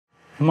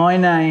My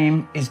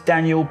name is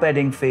Daniel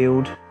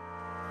Bedingfield,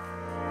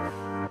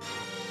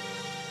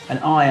 and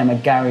I am a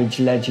garage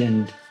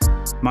legend.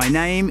 My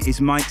name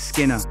is Mike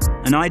Skinner,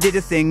 and I did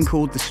a thing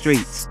called the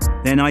streets.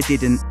 Then I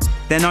didn't.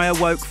 Then I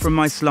awoke from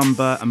my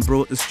slumber and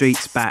brought the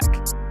streets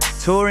back.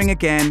 Touring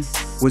again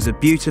was a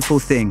beautiful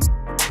thing,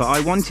 but I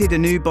wanted a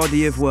new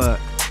body of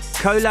work.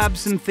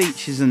 Collabs and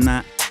features and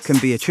that can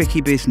be a tricky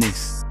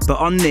business, but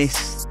on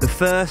this, the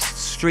first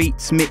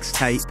Streets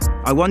mixtape,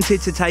 I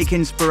wanted to take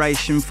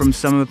inspiration from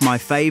some of my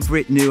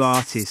favourite new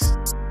artists.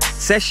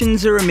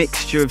 Sessions are a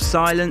mixture of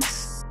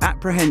silence,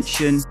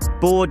 apprehension,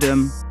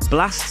 boredom,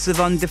 blasts of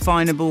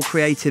undefinable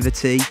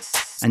creativity,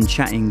 and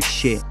chatting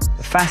shit.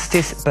 The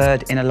fastest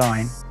bird in a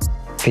line,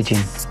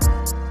 pigeon.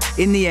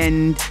 In the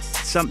end,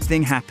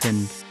 something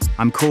happened.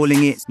 I'm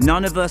calling it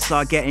None of Us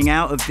Are Getting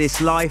Out of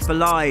This Life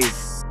Alive.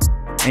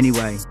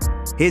 Anyway,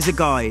 here's a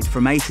guide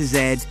from A to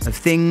Z of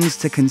things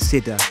to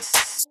consider.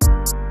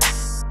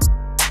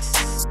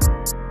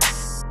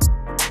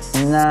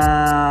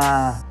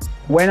 Nah.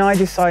 When I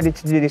decided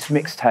to do this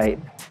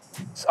mixtape,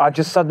 I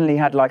just suddenly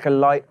had like a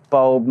light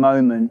bulb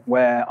moment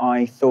where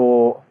I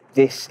thought,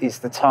 this is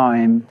the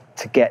time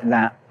to get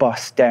that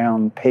bust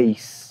down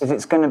piece. Because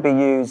it's going to be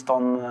used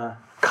on the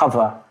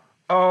cover.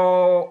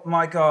 Oh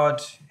my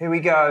God, here we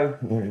go.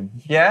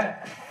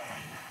 Yeah?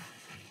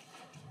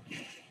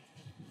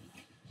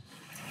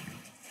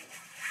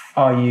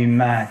 Are you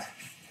mad?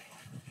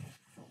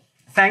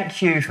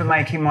 Thank you for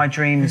making my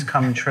dreams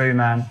come true,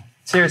 man.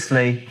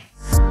 Seriously.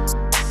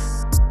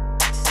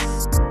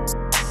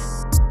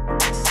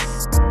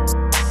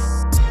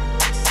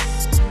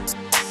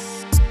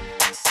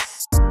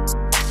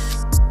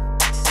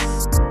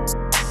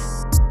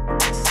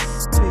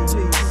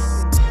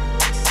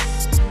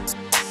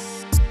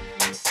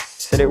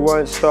 Said it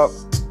won't stop,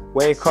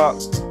 wake up,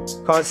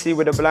 can't see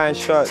with the blind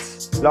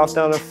shots. Laugh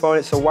down the phone,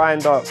 it's a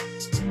wind up.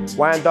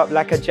 Wind up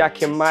like a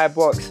jack in my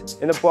box.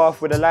 In the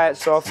bath with the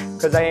lights off,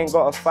 cause I ain't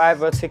got a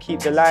fiver to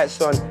keep the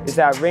lights on. Is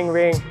that ring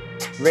ring,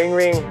 ring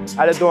ring?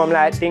 At the door I'm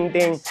like ding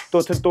ding,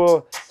 door to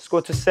door.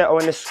 Score to settle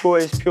and the score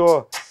is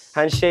pure.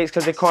 Handshakes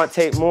cause they can't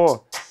take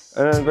more.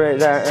 Break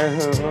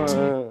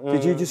that.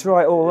 Did you just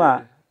write all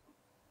that?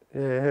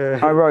 Yeah.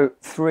 I wrote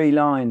 3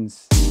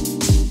 lines.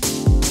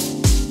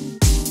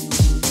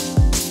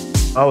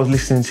 I was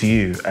listening to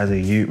you as a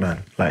youth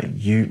man,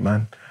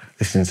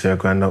 listening to A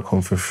Grand Not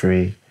Come For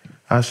Free.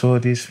 I saw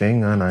this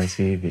thing on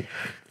ITV.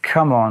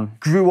 Come on.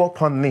 Grew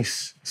up on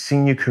this,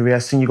 seen your career,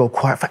 seen you go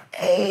quiet for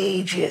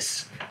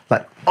ages.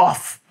 Like,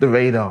 off the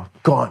radar,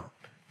 gone.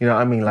 You know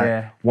what I mean?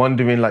 Like,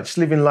 wondering, like, just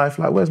living life,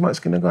 like, where's Mike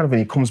Skinner gone? And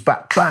he comes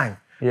back, bang.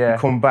 Yeah. You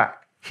come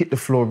back, hit the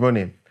floor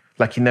running,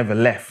 like you never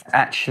left.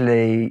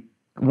 Actually,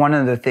 one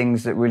of the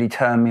things that really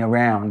turned me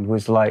around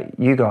was, like,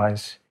 you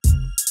guys.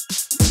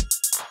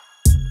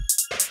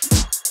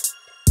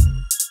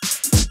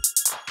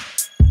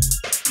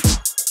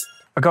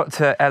 I got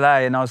to LA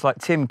and I was like,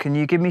 Tim, can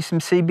you give me some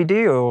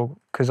CBD oil?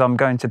 Because I'm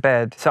going to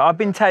bed. So I've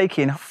been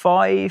taking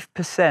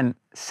 5%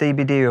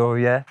 CBD oil,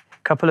 yeah?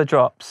 A couple of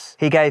drops.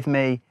 He gave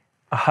me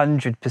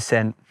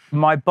 100%.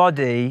 My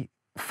body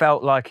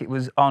felt like it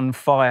was on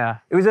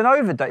fire. It was an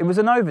overdose.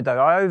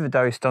 I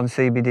overdosed on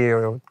CBD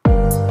oil.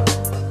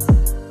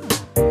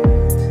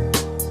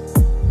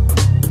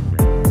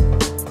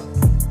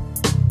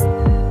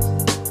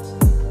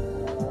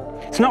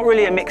 It's not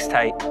really a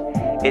mixtape.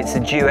 It's a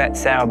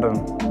duets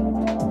album.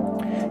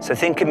 So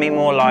think of me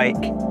more like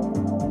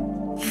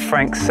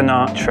Frank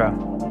Sinatra.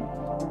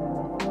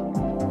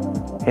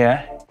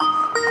 Yeah?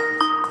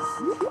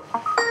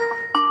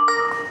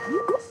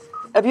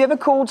 Have you ever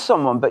called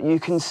someone but you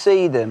can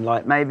see them,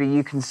 like maybe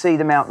you can see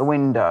them out the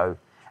window,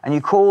 and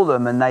you call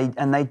them and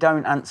they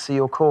don't answer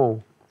your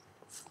call?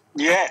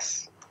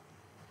 Yes.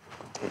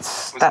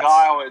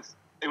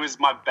 It was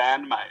my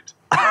bandmate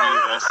in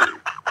university.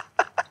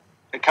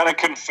 It kind of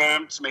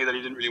confirmed to me that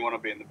he didn't really want to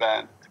be in the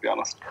band, to be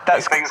honest.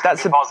 That's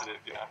positive,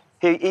 yeah.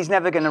 He's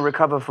never going to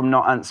recover from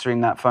not answering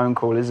that phone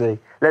call, is he?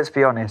 Let's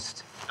be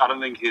honest. I don't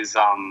think his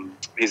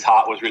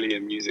heart was really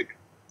in music,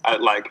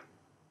 like,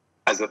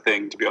 as a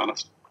thing, to be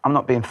honest. I'm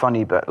not being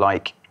funny, but,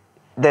 like,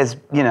 there's,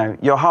 you know,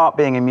 your heart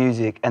being in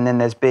music and then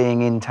there's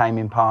being in Tame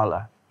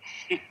Impala.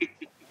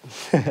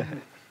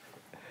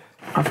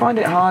 I find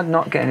it hard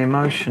not getting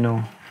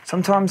emotional.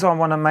 Sometimes I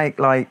want to make,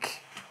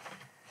 like,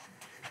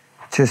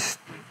 just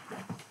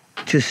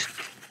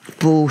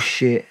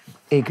bullshit,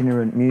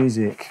 ignorant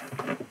music.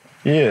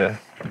 Yeah.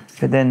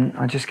 But then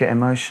I just get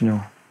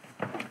emotional.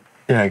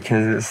 Yeah,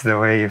 because it's the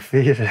way you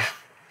feel it.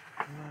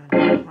 I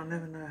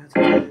never know how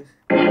to do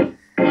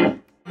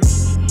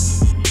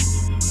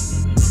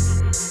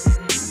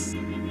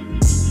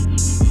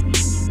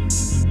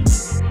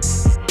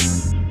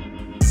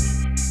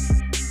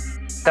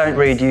this. Don't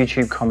read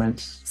YouTube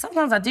comments.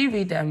 Sometimes I do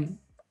read them.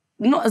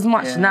 Not as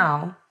much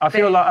now. I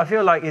feel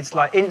like it's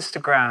like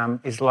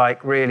Instagram is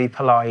like really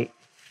polite,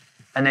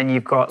 and then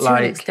you've got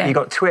like you've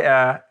got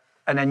Twitter,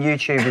 and then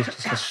YouTube is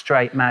just a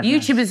straight madness.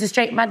 YouTube is a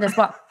straight madness,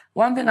 but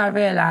one thing I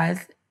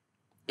realised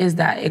is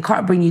that it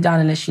can't bring you down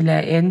unless you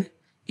let it in.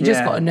 You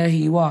just got to know who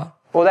you are.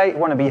 Well, they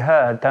want to be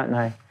heard, don't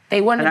they?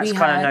 They want to be heard. And that's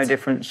kind of no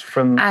difference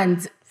from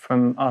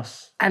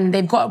us. And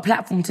they've got a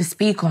platform to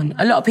speak on.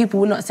 A lot of people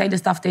will not say the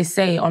stuff they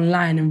say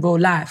online in real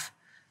life.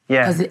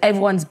 Yeah. Because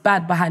everyone's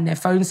bad behind their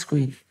phone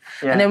screen.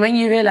 Yeah. And then when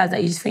you realise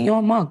that, you just think you're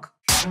a mug.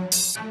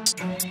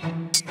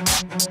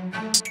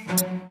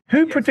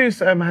 Who produced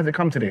Has It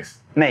Come to This?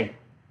 Me.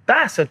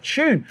 That's a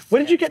tune.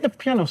 Where did you get the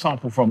piano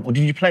sample from, or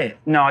did you play it?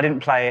 No, I didn't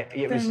play it.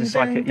 It was just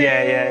like, it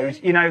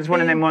was, you know, it was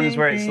one of them ones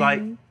where it's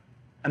like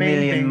a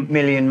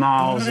million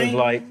miles of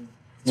like...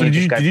 So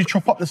did you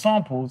chop up the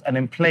samples and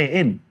then play it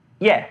in?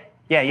 Yeah.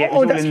 It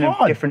was all in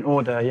a different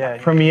order, yeah.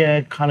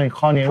 Premier, kind of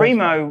Kanye.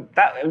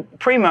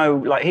 Primo,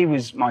 like, he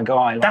was my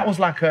guy. Like, that was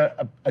like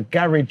a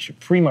garage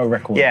Primo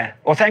record. Yeah.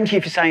 Well, thank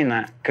you for saying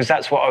that, because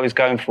that's what I was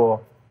going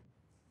for.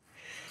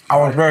 I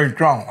was very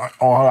drunk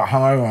or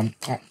hungover.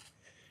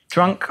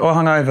 Drunk or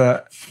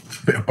hungover?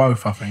 A bit of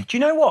both, I think. Do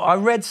you know what? I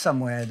read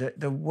somewhere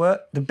that the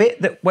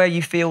bit where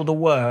you feel the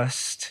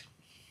worst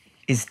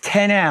is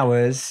 10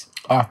 hours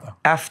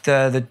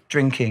after the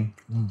drinking.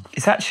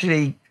 It's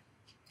actually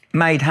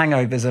made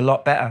hangovers a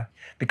lot better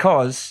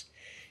because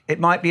it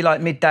might be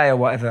like midday or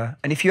whatever,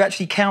 and if you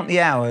actually count the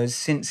hours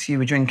since you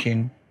were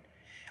drinking,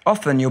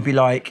 often you'll be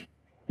like,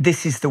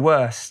 this is the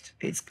worst.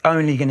 It's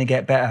only going to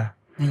get better.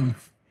 And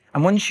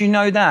once you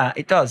know that,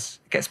 it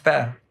gets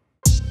better.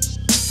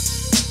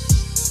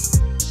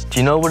 Do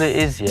you know what it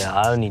is, yeah?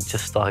 I only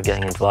just started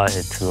getting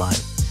invited to, like,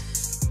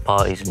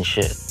 parties and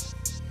shit.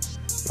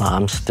 Like,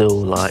 I'm still,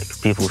 like,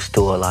 people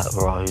still are like,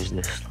 bro, who's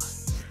this?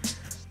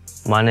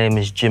 Like, my name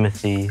is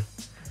Jimothy,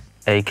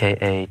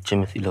 a.k.a.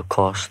 Jimothy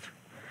Lacoste,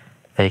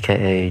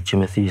 a.k.a.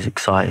 Jimothy is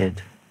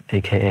excited,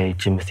 a.k.a.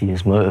 Jimothy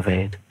is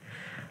motivated.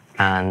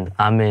 And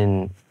I'm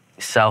in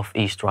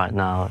Southeast right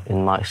now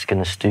in Mike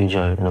Skinner's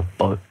studio in a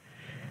boat.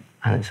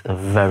 And it's a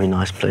very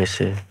nice place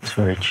here. It's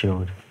very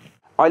chilled.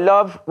 I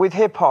love, with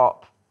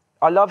hip-hop,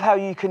 I love how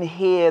you can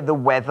hear the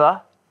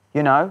weather,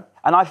 you know?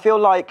 And I feel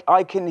like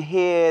I can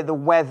hear the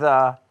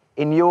weather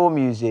in your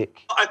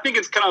music. I think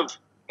it's kind of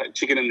like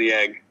chicken and the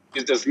egg.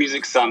 Does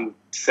music sound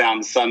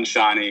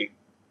sunshiny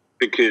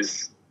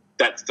because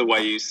that's the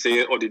way you see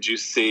it, or did you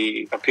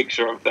see a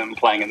picture of them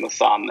playing in the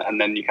sun and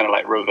then you kind of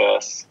like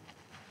reverse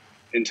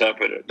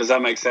interpret it? Does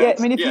that make sense? Yeah,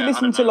 I mean, if you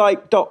listen to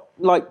like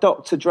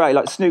Dr. Dre,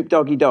 like Snoop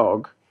Doggy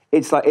Dogg,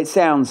 it's like, it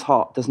sounds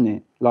hot, doesn't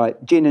it?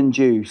 Like gin and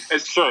juice.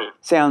 It's true.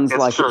 Sounds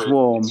like it's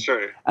warm. It's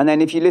true. And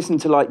then if you listen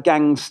to like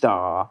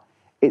Gangstar,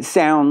 it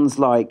sounds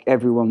like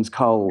everyone's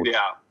cold. Yeah.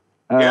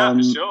 Yeah,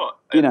 for sure.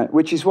 You know,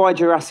 which is why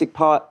Jurassic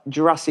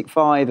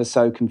 5 are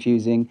so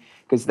confusing,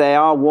 because they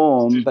are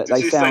warm, but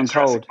they sound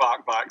cold. Jurassic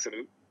Park by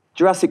accident?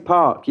 Jurassic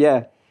Park,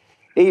 yeah.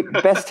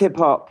 Best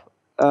hip-hop.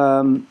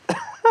 You're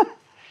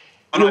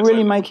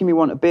really making me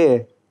want a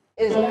beer.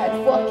 It's like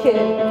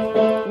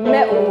fucking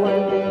metal.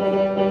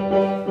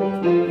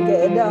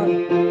 Get it down.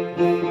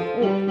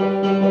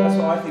 That's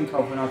what I think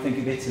of when I think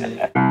of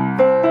Italy.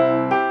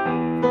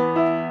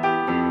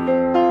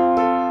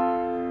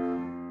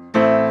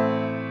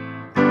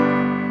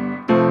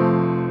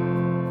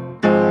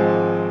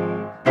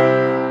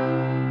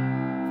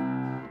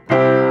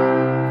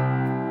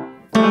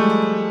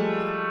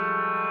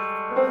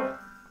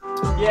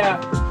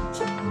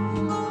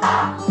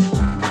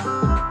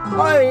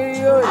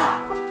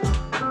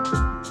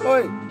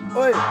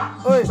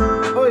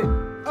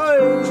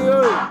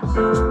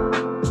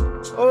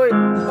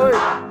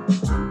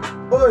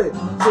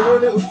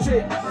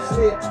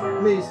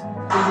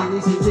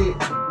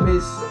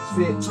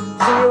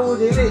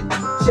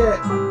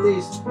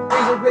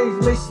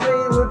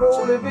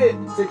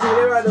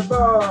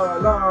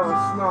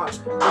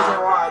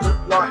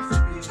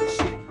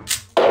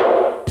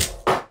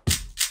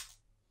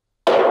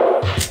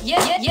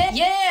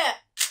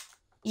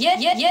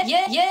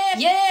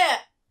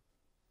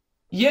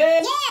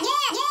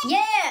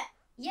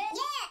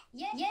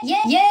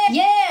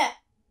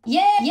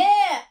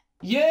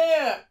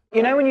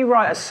 You know, when you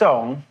write a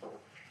song,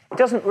 it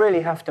doesn't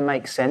really have to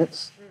make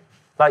sense.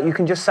 Like, you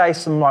can just say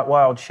some, like,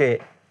 wild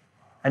shit,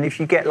 and if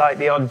you get, like,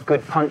 the odd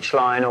good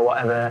punchline or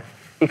whatever,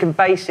 you can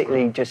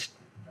basically just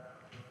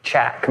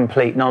chat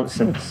complete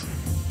nonsense.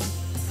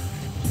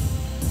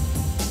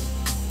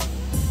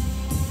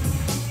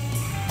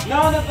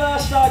 None of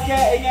us are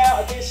getting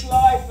out of this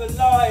life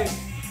alive.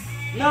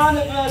 None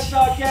of us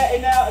are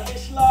getting out of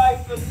this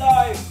life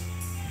alive.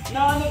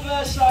 None of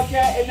us are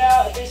getting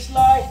out of this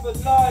life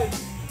alive.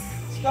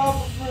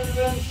 Stumble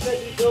through and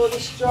sit into the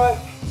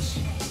strife.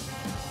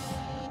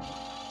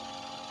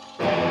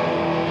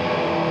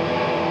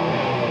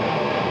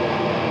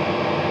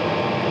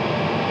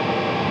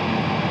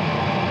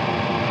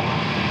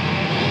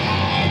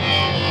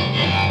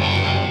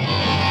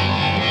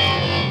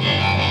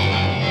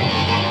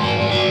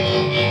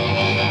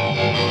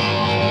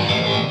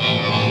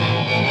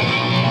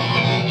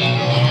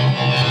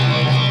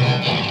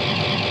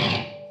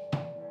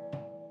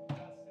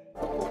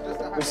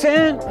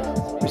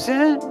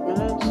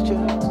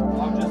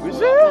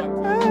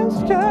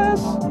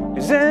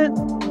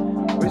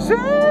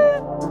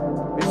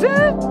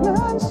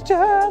 Resentment's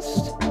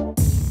just.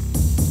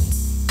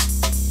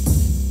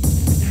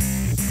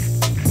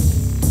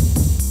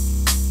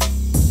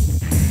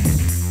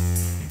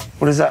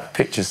 What does that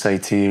picture say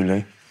to you,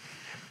 Lee?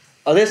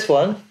 Oh, this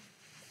one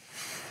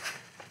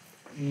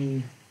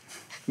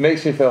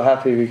makes me feel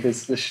happy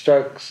because the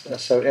strokes are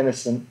so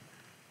innocent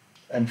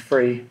and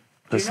free.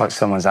 Looks like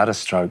someone's had a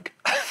stroke.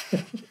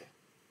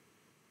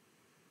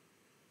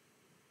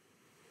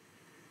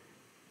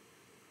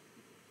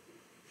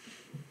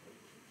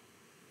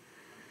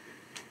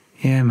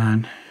 Yeah,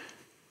 man.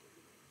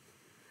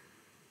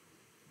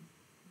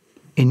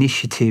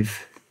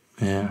 Initiative.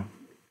 Yeah.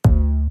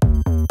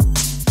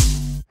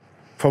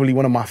 Probably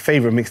one of my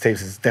favourite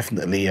mixtapes is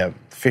definitely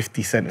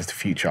 50 Cent is the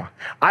Future.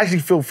 I actually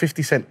feel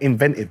 50 Cent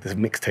invented this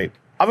mixtape.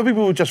 Other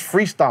people would just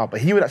freestyle,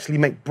 but he would actually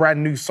make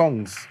brand new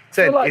songs. I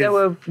feel like there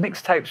were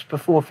mixtapes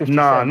before 50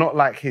 Nah, Cent. not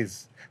like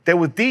his. There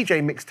were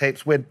DJ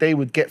mixtapes where they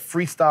would get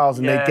freestyles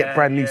and they'd get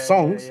brand new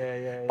songs.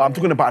 But I'm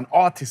talking about an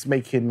artist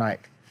making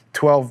like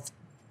 12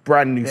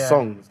 brand new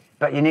songs.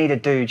 But you need a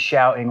dude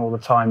shouting all the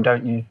time,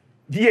 don't you?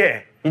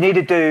 Yeah. You need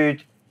a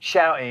dude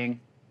shouting.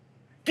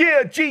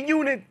 Yeah,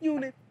 G-Unit,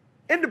 unit.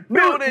 In the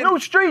building. No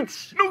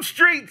streets. No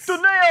streets.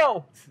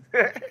 Donae'o.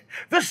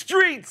 The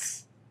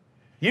streets.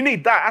 You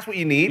need that. That's what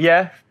you need.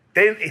 Yeah.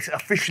 Then it's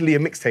officially a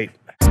mixtape.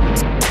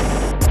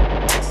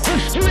 The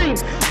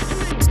streets.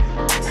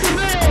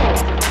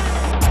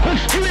 The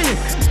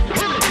streets.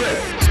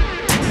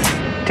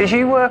 Did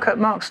you work at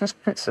Marks and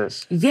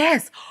Spencer's?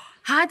 Yes.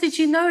 How did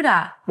you know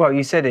that? Well,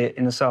 you said it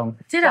in the song.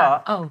 Did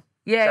I? Oh,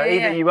 yeah, So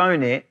either you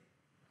own it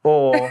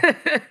or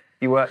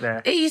you work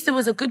there. It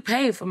was a good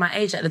pay for my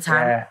age at the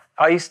time. Yeah.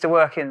 I used to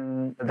work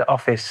in the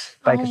office,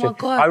 Baker Street. my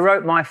God. I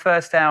wrote my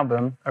first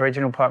album,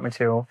 Original Pipe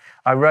Material.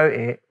 I wrote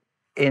it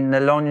in the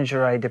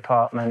lingerie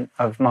department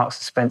of Marks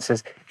and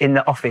Spencer's in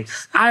the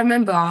office. I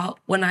remember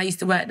when I used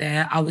to work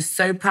there, I was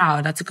so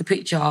proud. I took a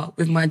picture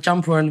with my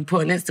jumper on and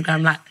put on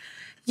Instagram like,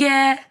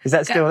 yeah. Is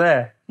that still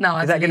there? No,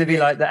 I Is that going to be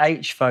deleted it. like the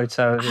H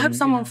photo? I hope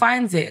someone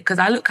finds it because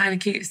I look kind of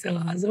cute still.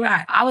 I was all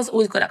right. I was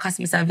always good at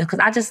customer service because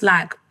I just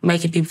like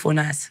making people feel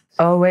nice.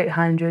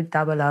 0800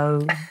 00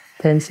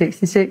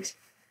 1066.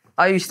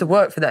 I used to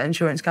work for that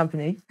insurance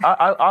company.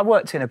 I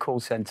worked in a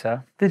call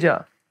centre. Did you?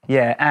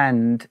 Yeah,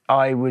 and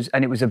it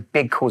was a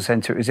big call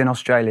centre. It was in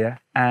Australia,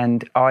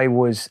 and I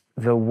was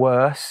the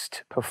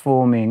worst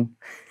performing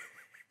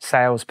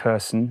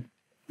salesperson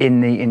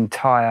in the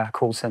entire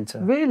call centre.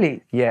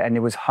 Really? Yeah, and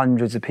there was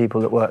hundreds of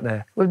people that worked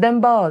there. With them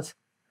bars?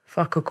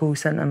 Fuck a call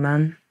centre,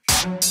 man.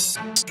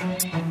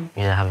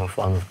 Yeah, having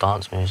fun with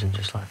dance moves and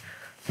just like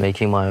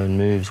making my own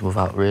moves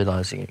without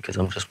realising it because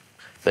I'm just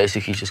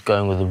basically just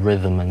going with the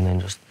rhythm and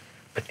then just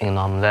putting an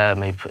arm there,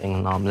 maybe putting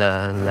an arm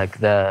there, leg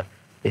there,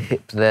 a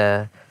hip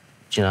there,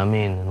 do you know what I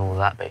mean? And all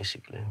that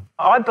basically.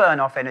 I burn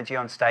off energy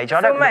on stage.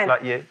 I don't look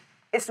like you.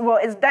 It's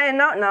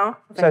dying out now.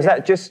 So is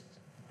that just...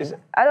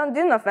 I don't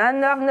do nothing.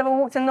 I've never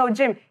walked in no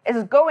gym.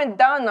 It's going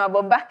down now,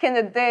 but back in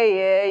the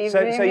day, yeah. So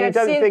you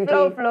don't seen think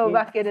Flow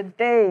back in the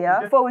day,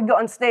 yeah? Before we got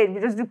on stage,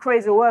 we just do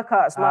crazy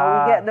workouts,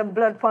 man. We get the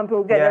blood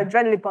pumping, we get the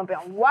adrenaline pumping.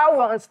 And while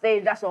we're on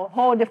stage, that's a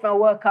whole different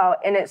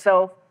workout in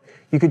itself.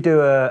 You could do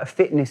a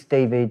fitness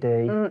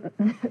DVD,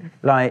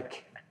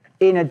 like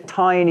in a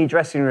tiny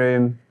dressing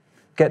room,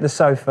 get the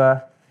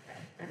sofa,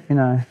 you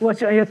know.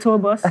 Watch it on your tour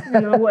bus,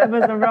 you know,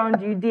 whatever's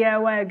around you,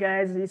 DIY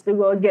guys, you still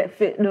gotta get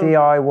fit though.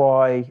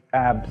 DIY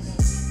abs.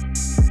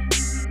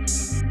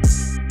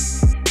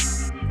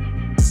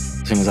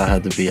 As soon as I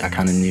heard the beat, I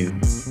kind of knew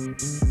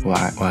what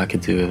I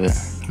could do with it.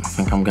 I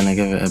think I'm gonna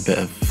give it a bit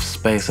of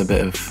space, I'm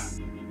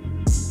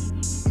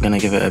gonna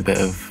give it a bit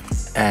of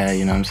air,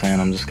 you know what I'm saying?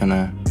 I'm just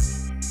gonna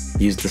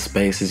use the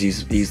spaces,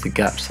 use the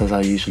gaps as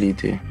I usually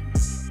do,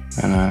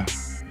 and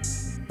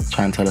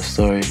try and tell a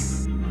story.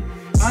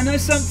 I know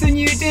something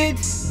you did,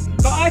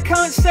 but I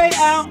can't say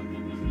out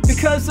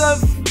because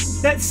of,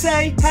 let's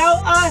say, how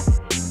I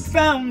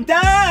found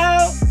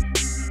out.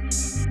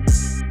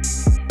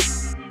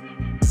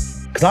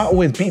 Because I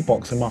always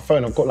beatbox in my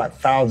phone. I've got like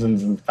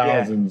thousands and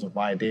thousands of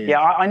ideas.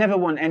 Yeah, I never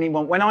want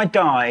anyone... When I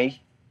die,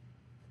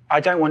 I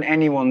don't want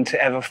anyone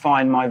to ever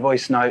find my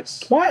voice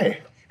notes. Why?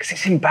 Because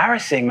it's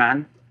embarrassing,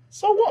 man.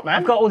 So what, man?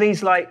 I've got all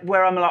these, like,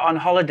 where I'm like on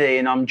holiday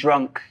and I'm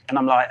drunk and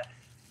I'm like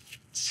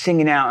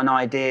singing out an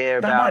idea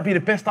about... That might be the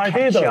best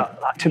idea, though.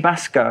 Like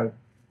Tabasco.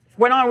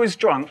 When I was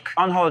drunk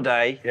on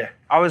holiday,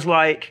 I was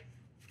like,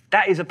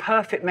 that is a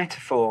perfect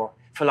metaphor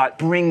for like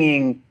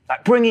bringing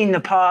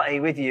the party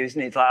with you,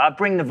 isn't it? It's like I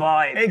bring the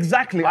vibe.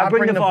 Exactly. I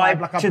bring the vibe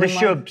like to the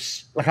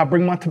shubs. Like I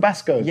bring my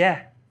Tabasco.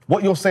 Yeah.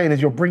 What you're saying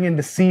is you're bringing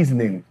the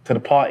seasoning to the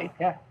party.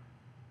 Yeah.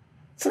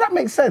 So that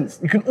makes sense.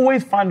 You can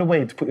always find a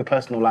way to put your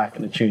personal life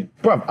in a tune.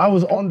 Bruv, I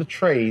was on the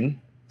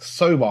train,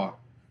 sober,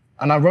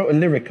 and I wrote a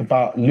lyric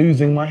about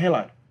losing my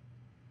hairline.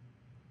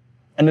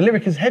 And the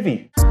lyric is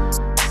heavy.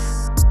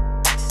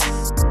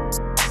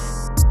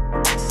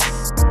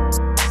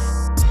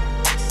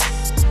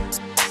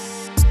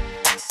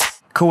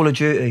 Call of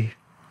Duty.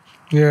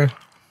 Yeah.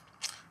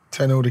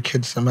 Telling all the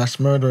kids they're mass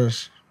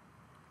murderers.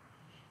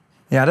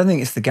 Yeah, I don't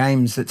think it's the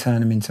games that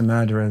turn them into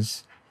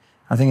murderers.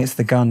 I think it's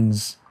the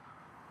guns.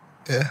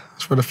 Yeah,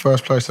 it's for the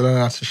first place to learn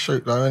how to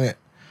shoot, though, isn't it?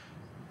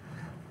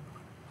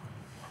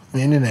 The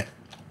internet.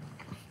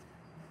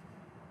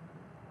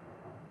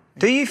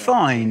 Do you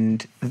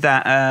find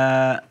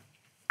that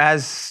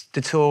as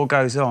the tour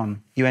goes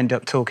on, you end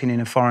up talking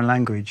in a foreign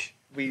language?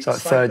 It's like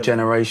third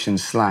generation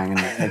slang,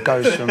 and it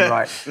goes from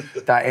like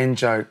that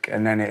in-joke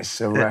and then it's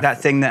a that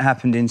thing that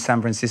happened in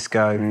San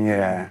Francisco.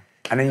 Yeah.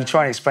 And then you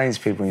try and explain to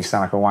people and you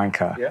sound like a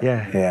wanker.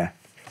 Yeah.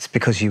 It's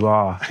because you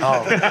are.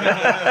 Oh.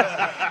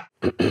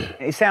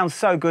 It sounds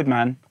so good,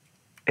 man.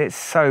 It's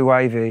so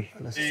wavy.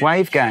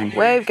 Wave gang.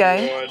 Wave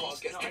gang?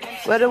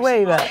 Where the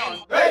wave at?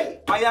 Hey,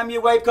 I am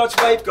your wave god,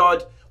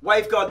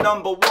 wave god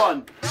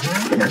 #1.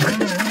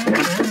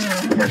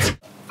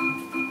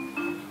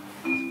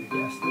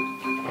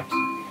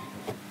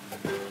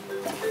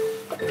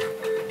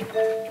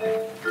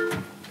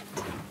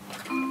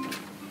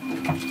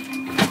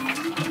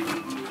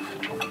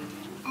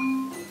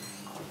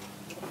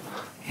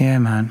 Yeah,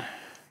 man.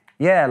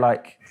 Yeah,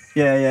 like...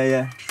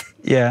 Yeah.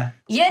 Yeah.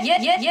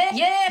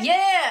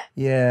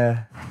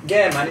 Yeah,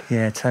 man.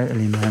 Yeah,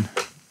 totally, man.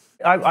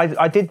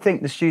 I did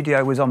think the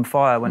studio was on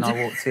fire when I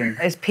walked in.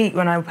 It's peak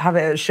when I have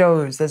it at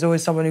shows. There's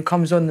always someone who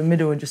comes on in the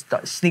middle and just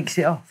like, sneaks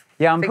it off.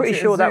 Yeah, I'm pretty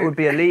sure that would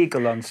be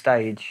illegal on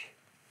stage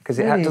because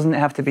it doesn't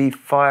have to be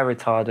fire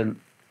retardant.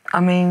 I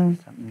mean,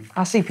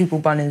 I see people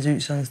banning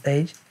zoots on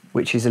stage.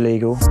 Which is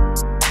illegal.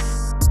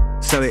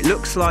 So it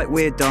looks like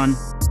we're done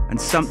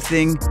and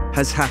something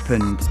has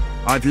happened.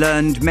 I've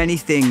learned many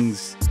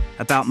things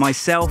about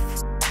myself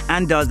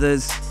and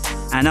others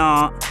and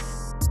art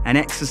and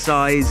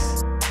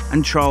exercise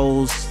and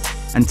trolls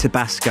and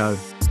Tabasco.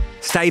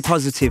 Stay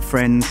positive,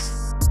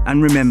 friends,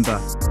 and remember,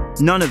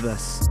 none of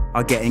us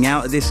are getting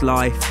out of this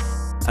life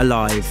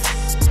alive.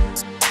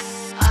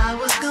 I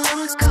was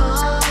gonna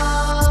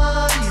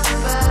call you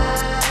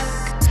back,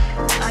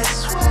 I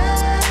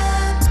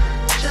swear,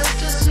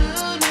 just as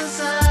soon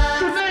as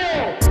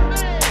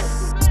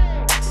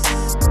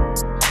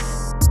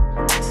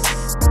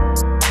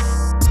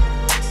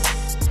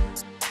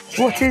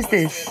What is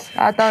this?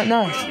 I don't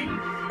know.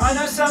 I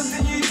know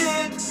something you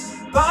did,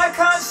 but I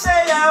can't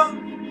say out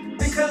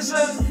because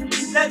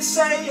of, let's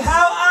say,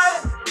 how I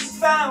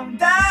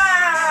found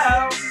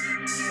out.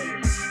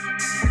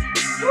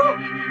 Woo.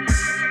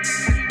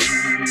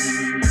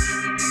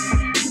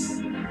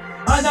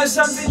 I know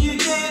something you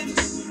did,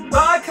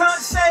 but I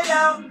can't say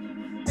out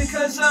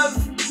because of,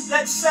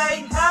 let's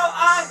say, how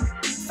I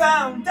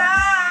found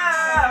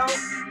out.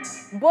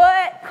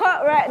 Boy,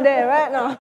 cut right there, right now.